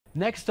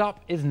Next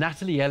up is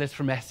Natalie Ellis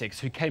from Essex,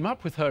 who came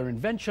up with her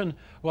invention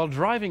while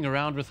driving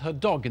around with her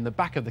dog in the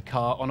back of the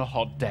car on a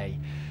hot day.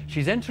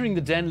 She's entering the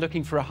den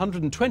looking for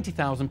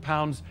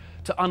 £120,000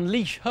 to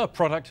unleash her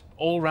product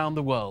all around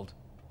the world.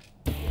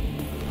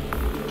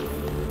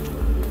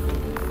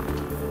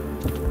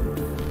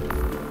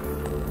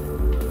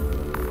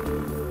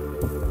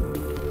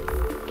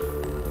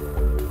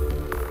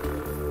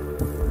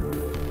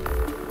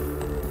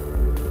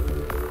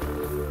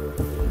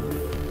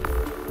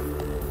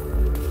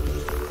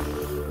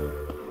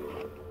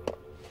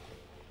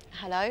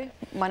 Hello,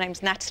 my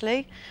name's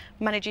Natalie,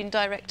 Managing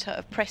Director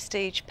of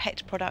Prestige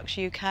Pet Products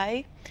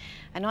UK,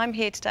 and I'm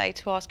here today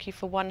to ask you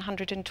for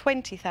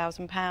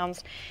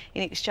 £120,000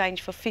 in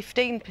exchange for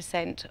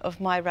 15% of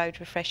my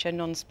Road Refresher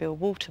non-spill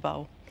water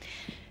bowl.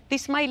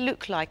 This may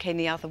look like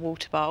any other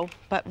water bowl,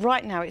 but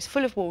right now it's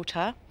full of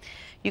water.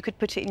 You could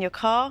put it in your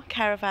car,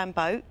 caravan,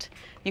 boat,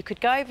 you could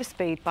go over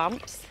speed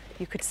bumps,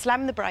 you could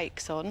slam the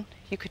brakes on,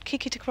 you could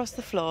kick it across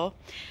the floor,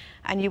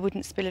 and you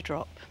wouldn't spill a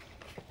drop.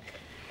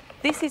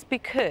 This is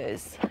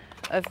because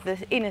of the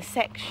inner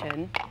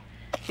section,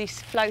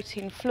 this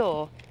floating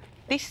floor.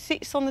 This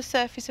sits on the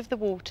surface of the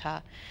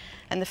water,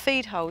 and the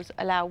feed holes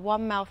allow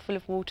one mouthful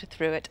of water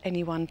through at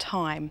any one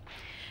time.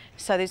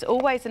 So there's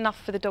always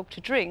enough for the dog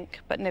to drink,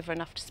 but never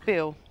enough to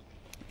spill.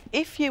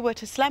 If you were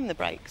to slam the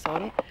brakes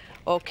on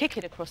or kick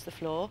it across the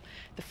floor,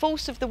 the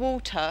force of the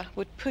water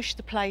would push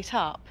the plate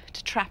up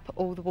to trap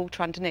all the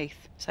water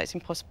underneath, so it's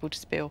impossible to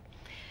spill.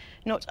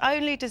 Not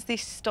only does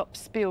this stop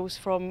spills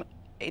from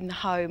in the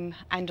home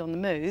and on the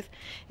move,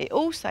 it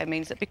also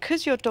means that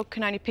because your dog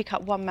can only pick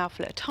up one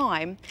mouthful at a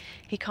time,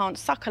 he can't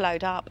suck a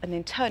load up and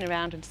then turn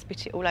around and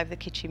spit it all over the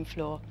kitchen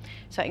floor.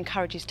 So it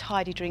encourages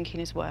tidy drinking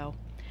as well.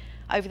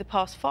 Over the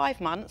past 5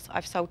 months,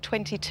 I've sold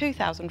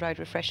 22,000 Road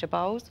Refresher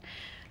bowls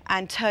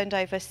and turned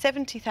over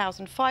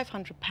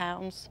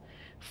 £70,500,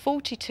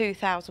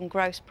 42,000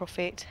 gross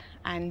profit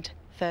and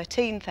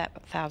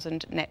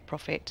 13,000 net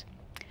profit.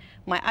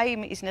 My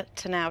aim is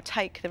to now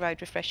take the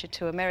Road Refresher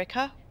to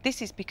America.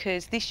 This is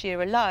because this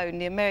year alone,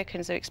 the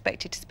Americans are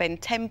expected to spend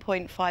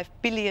 $10.5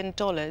 billion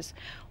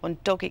on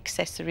dog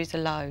accessories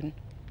alone.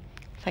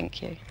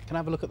 Thank you. Can I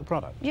have a look at the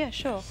product? Yeah,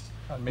 sure.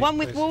 One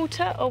with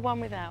water or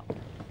one without?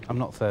 I'm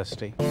not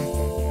thirsty.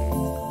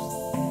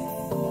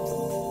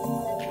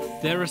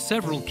 There are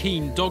several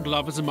keen dog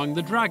lovers among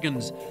the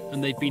dragons,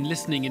 and they've been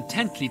listening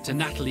intently to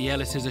Natalie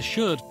Ellis's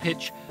assured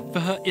pitch for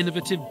her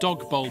innovative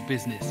dog bowl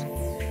business.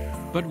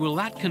 But will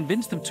that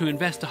convince them to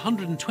invest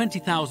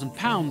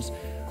 £120,000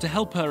 to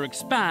help her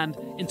expand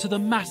into the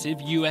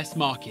massive US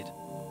market?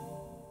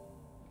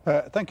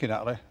 Thank you,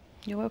 Natalie.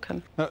 You're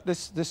welcome. Now,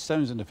 this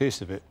sounds, in the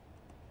face of it,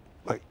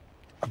 like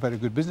a very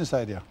good business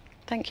idea.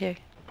 Thank you.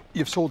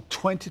 You've sold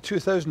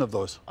 22,000 of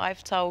those?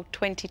 I've sold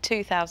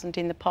 22,000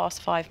 in the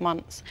past 5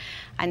 months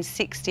and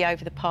 60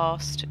 over the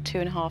past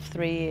 2.5,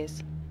 3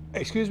 years.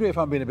 Excuse me if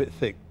I'm being a bit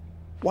thick.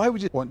 Why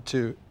would you want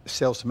to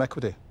sell some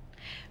equity?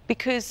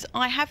 Because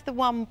I have the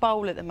one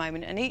bowl at the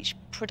moment, and each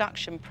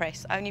production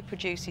press only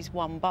produces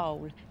one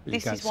bowl.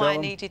 This is why I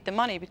needed the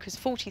money, because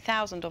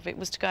 40,000 of it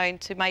was to go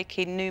into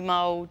making new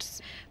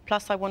moulds.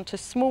 Plus, I want a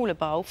smaller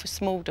bowl for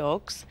small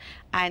dogs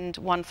and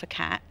one for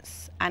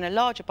cats, and a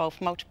larger bowl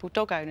for multiple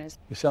dog owners.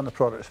 You're selling the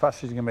product as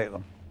fast as you can make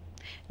them?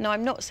 No,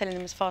 I'm not selling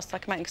them as fast as I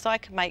can make them, because I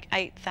can make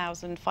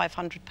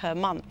 8,500 per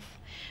month.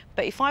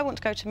 But if I want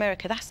to go to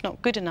America, that's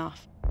not good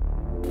enough.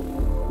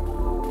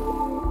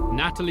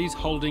 Natalie's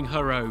holding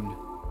her own.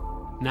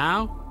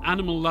 Now,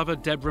 animal lover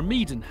Deborah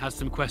Meaden has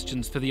some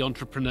questions for the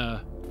entrepreneur.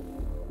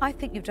 I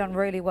think you've done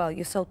really well.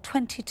 You sold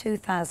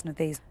 22,000 of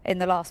these in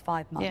the last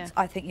 5 months. Yeah.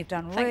 I think you've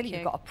done really...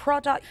 You've got a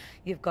product,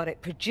 you've got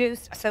it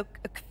produced. So,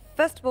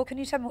 first of all, can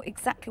you tell me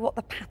exactly what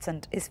the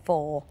patent is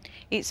for?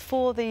 It's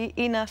for the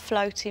inner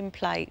floating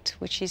plate,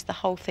 which is the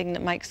whole thing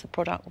that makes the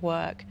product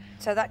work.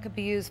 So that could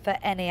be used for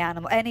any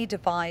animal, any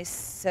device,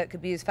 so it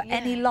could be used for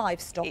any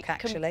livestock,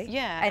 actually?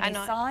 Yeah. Any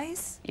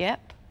size?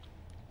 Yep.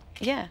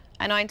 Yeah,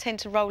 and I intend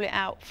to roll it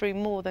out through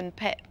more than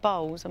pet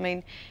bowls. I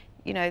mean,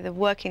 you know, the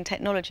working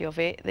technology of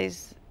it,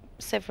 there's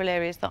several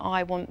areas that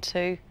I want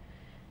to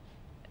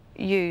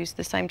use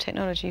the same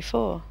technology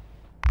for.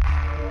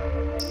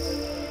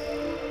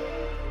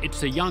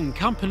 It's a young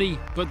company,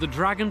 but the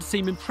dragons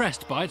seem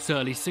impressed by its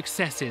early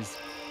successes.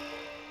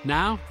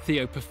 Now,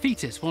 Theo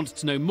Pafitis wants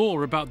to know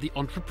more about the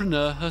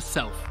entrepreneur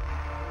herself.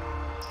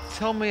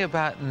 Tell me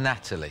about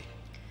Natalie.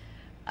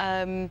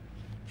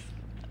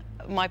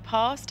 My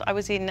past, I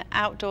was in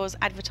outdoors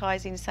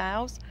advertising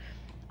sales.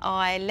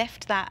 I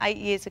left that 8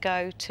 years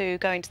ago to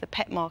go into the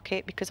pet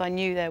market because I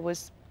knew there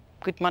was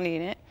good money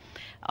in it.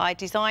 I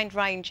designed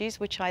ranges,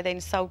 which I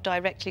then sold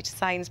directly to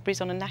Sainsbury's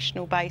on a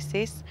national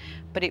basis,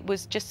 but it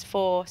was just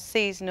for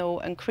seasonal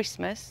and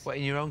Christmas. What,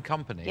 in your own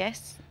company?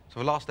 Yes. So for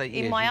the last 8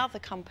 years? In my other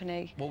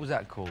company. What was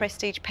that called?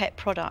 Prestige Pet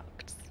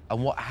Products.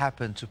 And what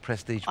happened to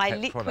Prestige Pet Products? I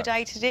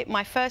liquidated it.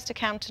 My first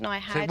accountant I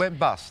had... So it went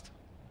bust?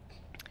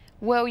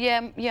 Well,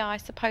 yeah, I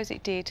suppose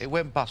it did. It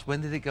went bust. When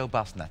did it go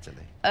bust,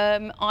 Natalie?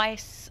 I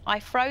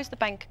froze the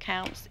bank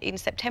accounts in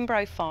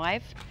September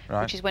 '05,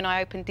 right, which is when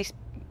I opened this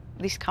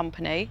this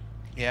company.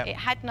 Yeah. It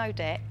had no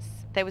debts.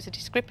 There was a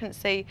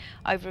discrepancy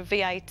over a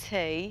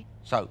VAT.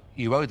 So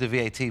you owed the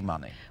VAT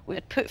money? We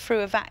had put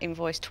through a VAT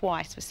invoice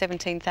twice for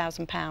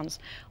 £17,000.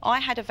 I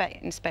had a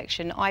VAT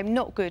inspection. I'm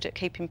not good at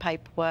keeping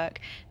paperwork.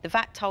 The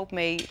VAT told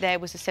me there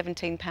was a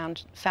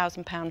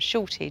 £17,000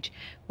 shortage,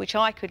 which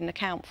I couldn't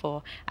account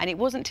for. And it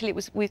wasn't until it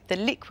was with the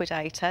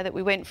liquidator that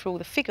we went through all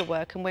the figure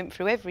work and went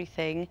through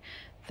everything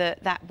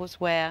that was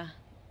where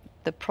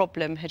the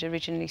problem had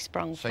originally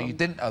sprung from. So you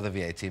didn't owe the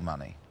VAT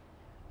money?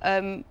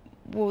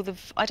 Well,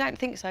 I don't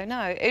think so,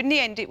 no. In the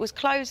end, it was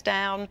closed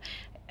down.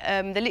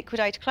 The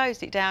liquidator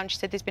closed it down. She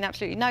said there's been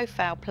absolutely no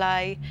foul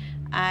play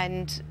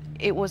and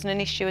it wasn't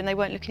an issue and they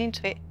weren't looking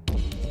into it.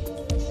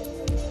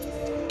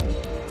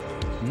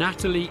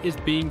 Natalie is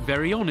being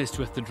very honest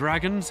with the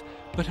Dragons,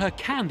 but her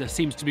candour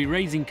seems to be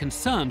raising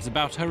concerns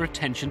about her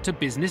attention to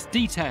business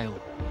detail.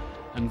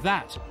 And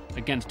that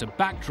against a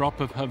backdrop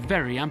of her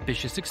very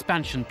ambitious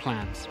expansion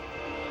plans.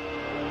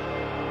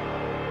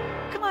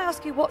 Can I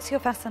ask you, what's your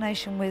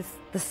fascination with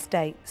the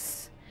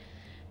States?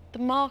 The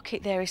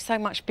market there is so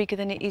much bigger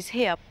than it is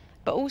here.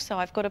 But also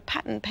I've got a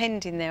patent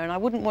pending there and I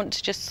wouldn't want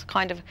to just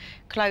kind of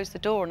close the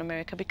door on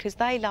America because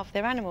they love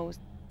their animals.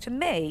 To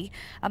me,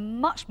 a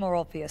much more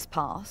obvious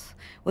path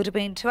would have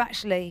been to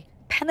actually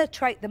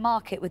penetrate the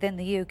market within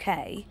the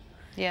UK.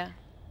 Yeah.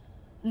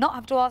 Not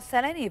have to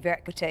sell any of your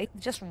equity,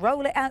 just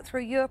roll it out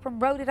through Europe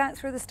and roll it out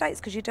through the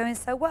States because you're doing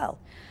so well.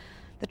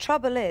 The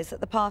trouble is that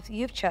the path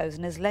you've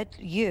chosen has led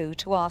you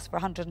to ask for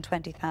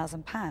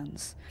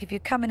 £120,000. If you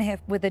come in here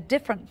with a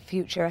different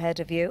future ahead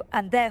of you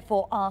and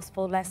therefore ask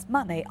for less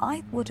money,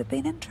 I would have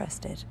been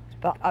interested.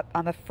 But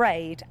I'm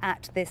afraid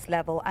at this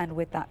level and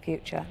with that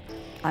future,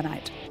 I'm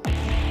out.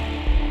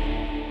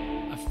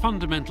 A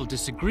fundamental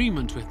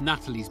disagreement with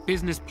Natalie's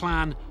business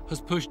plan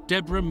has pushed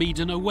Deborah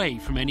Meaden away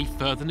from any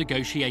further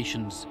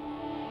negotiations.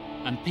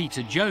 And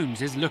Peter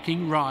Jones is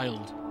looking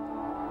riled.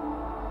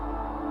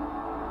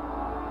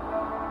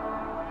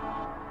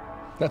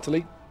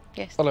 Natalie?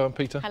 Yes. Hello, I'm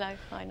Peter. Hello.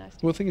 Hi, nice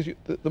to Well, the thing is,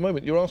 at the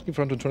moment, you're asking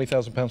for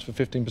 £120,000 for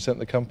 15% of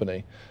the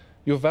company.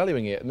 You're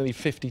valuing it at nearly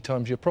 50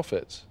 times your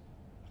profits.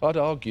 I'd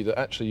argue that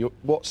actually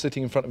what's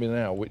sitting in front of me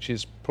now, which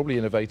is probably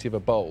innovative, a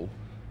bowl,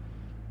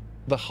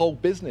 the whole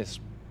business,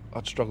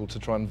 I'd struggle to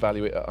try and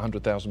value it at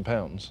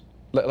 £100,000,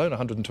 let alone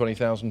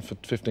 £120,000 for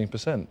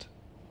 15%.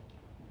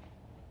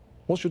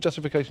 What's your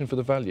justification for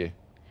the value?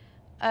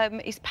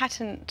 It's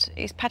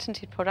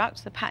patented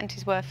product. The patent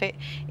is worth it.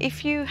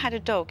 If you had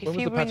a dog, if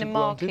you were in the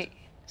market... Granted?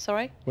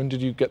 Sorry? When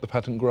did you get the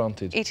patent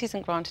granted? It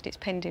isn't granted, it's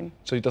pending.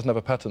 So he doesn't have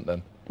a patent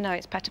then? No,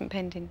 it's patent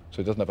pending. So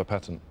he doesn't have a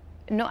patent?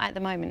 Not at the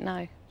moment,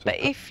 no. So but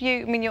if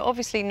you... I mean, you're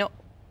obviously not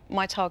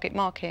my target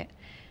market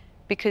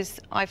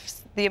because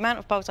the amount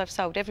of bowls I've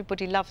sold,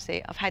 everybody loves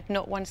it. I've had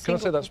not one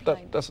single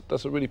complaint.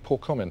 That's a really poor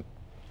comment.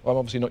 I'm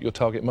obviously not your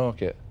target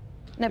market.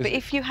 No, but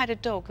if you had a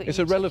dog... It's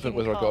irrelevant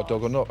whether I've got a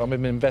dog or not. I'm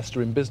an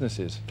investor in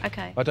businesses.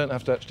 OK. I don't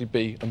have to actually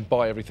be and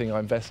buy everything I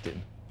invest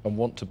in and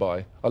want to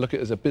buy. I look at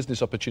it as a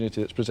business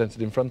opportunity that's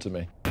presented in front of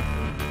me.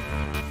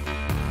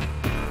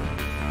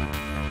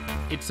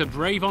 It's a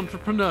brave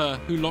entrepreneur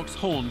who locks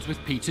horns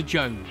with Peter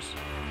Jones.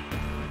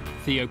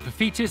 Theo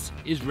Paphitis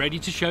is ready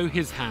to show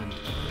his hand.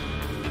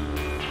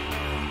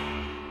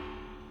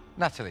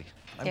 Natalie,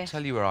 let me Yes.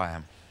 tell you where I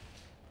am.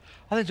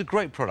 I think it's a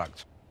great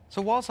product.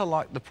 So whilst I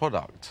like the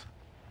product,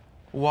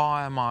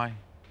 why am I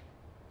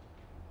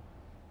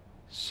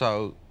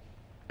so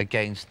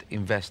against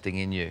investing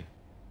in you?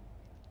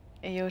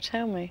 You'll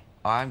tell me.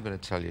 I'm going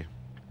to tell you.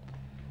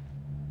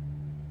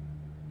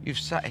 You've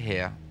sat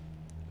here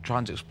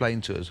trying to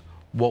explain to us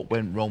what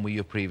went wrong with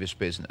your previous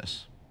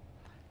business,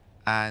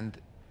 and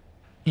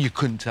you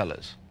couldn't tell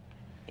us.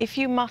 If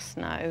you must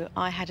know,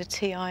 I had a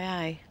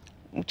TIA,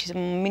 which is a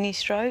mini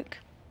stroke.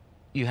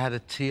 You had a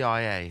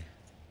TIA.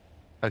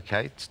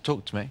 OK,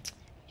 talk to me.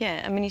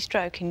 Yeah, a mini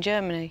stroke in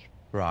Germany.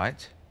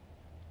 Right.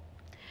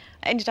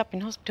 I ended up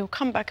in hospital,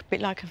 come back a bit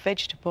like a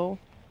vegetable.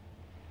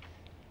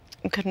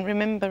 I couldn't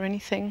remember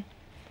anything.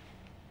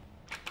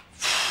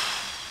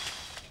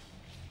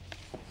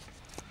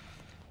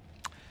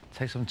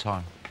 Take some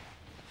time.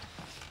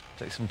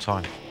 Take some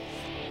time.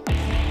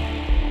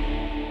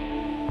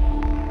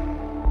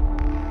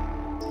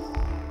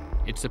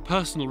 It's a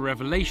personal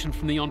revelation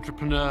from the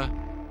entrepreneur,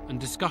 and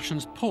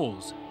discussions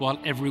pause while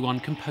everyone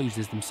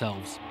composes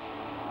themselves.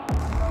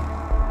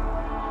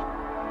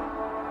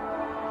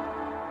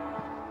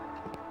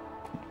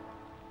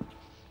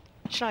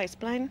 Shall I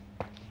explain?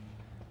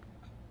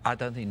 I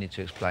don't think you need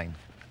to explain.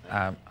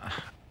 I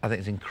think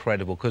it's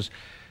incredible because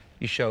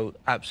you show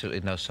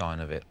absolutely no sign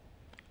of it.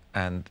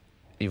 And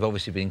you've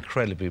obviously been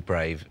incredibly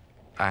brave,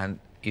 and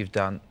you've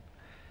done...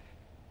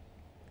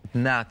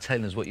 Now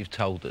telling us what you've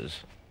told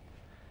us,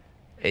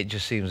 it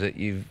just seems that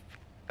you've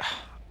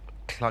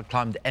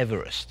climbed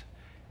Everest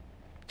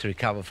to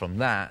recover from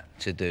that,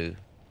 to do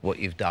what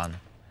you've done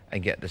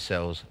and get the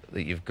sales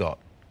that you've got.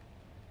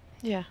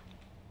 Yeah.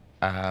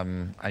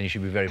 And you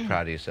should be very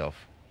proud of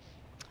yourself.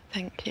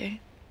 Thank you.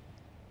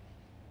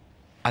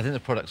 I think the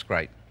product's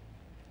great.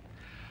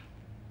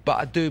 But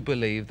I do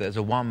believe there's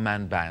a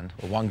one-man band,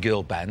 or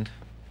one-girl band,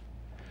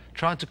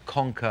 trying to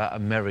conquer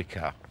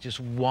America just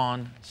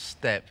one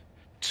step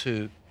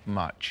too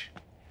much.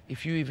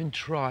 If you even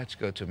try to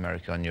go to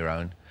America on your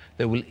own,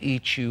 they will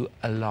eat you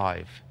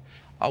alive.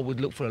 I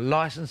would look for a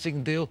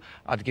licensing deal.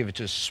 I'd give it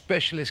to a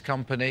specialist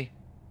company.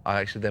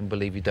 I actually then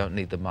believe you don't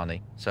need the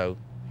money. So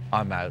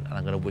I'm out, and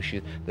I'm going to wish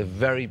you the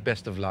very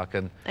best of luck,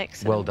 and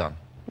Excellent. well done.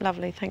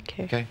 Lovely, thank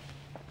you. OK?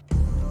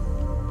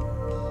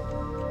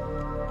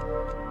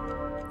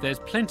 There's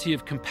plenty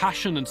of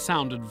compassion and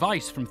sound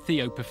advice from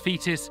Theo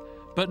Paphitis,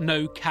 but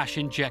no cash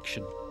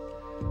injection.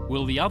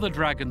 Will the other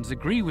dragons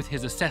agree with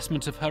his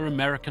assessment of her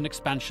American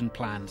expansion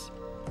plans?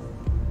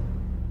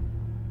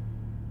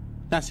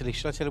 Natalie,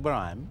 shall I tell you where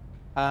I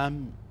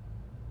am?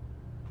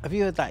 Have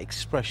you heard that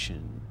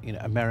expression, you know,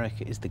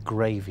 America is the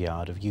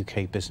graveyard of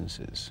UK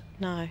businesses?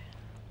 No.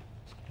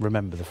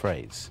 Remember the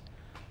phrase.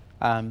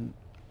 I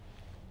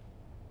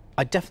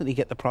definitely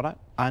get the product.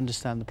 I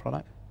understand the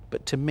product.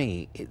 But to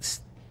me,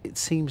 it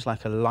seems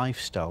like a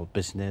lifestyle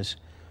business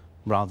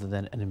rather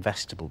than an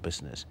investable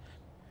business.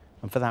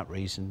 And for that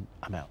reason,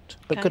 I'm out.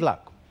 But Okay. good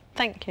luck.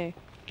 Thank you.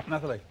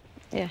 Natalie,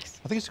 Yes.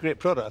 I think it's a great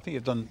product. I think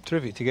you've done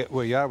terrific to get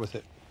where you are with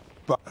it.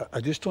 But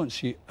I just don't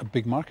see a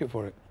big market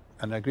for it.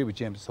 And I agree with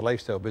James, it's a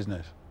lifestyle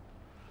business,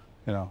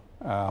 you know,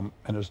 and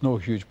there's no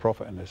huge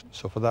profit in this.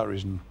 So for that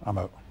reason, I'm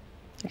out.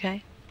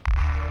 Okay.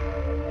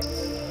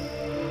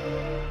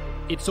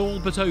 It's all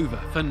but over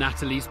for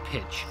Natalie's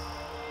pitch.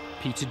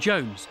 Peter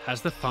Jones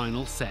has the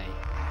final say.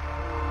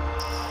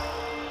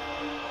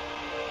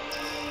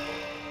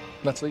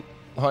 Natalie,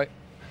 hi.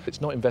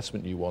 It's not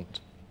investment you want.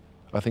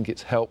 I think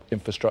it's help,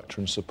 infrastructure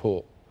and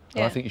support.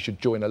 And I Yeah. think you should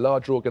join a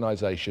larger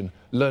organisation,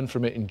 learn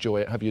from it,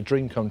 enjoy it, have your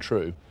dream come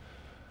true.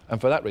 And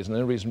for that reason, the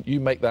only reason you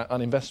make that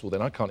uninvestable,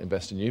 then I can't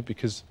invest in you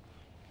because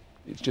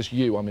it's just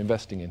you I'm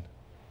investing in.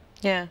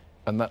 Yeah.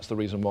 And that's the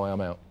reason why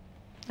I'm out.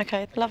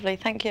 Okay, lovely,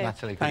 thank you.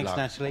 Natalie, good Thanks, luck.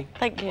 Natalie.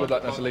 Thank you. Good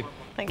luck, Natalie.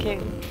 Thank you.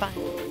 Bye.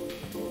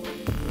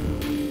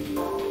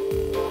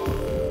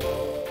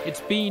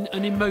 It's been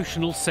an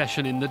emotional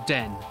session in the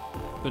den,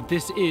 but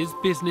this is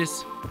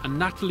business, and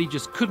Natalie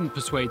just couldn't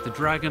persuade the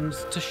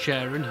dragons to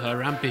share in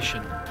her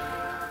ambition.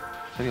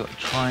 Tell you what,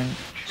 trying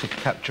to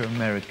capture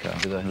America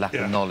with a lack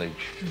of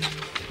knowledge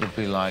would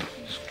be like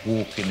just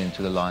walking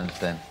into the lion's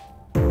den.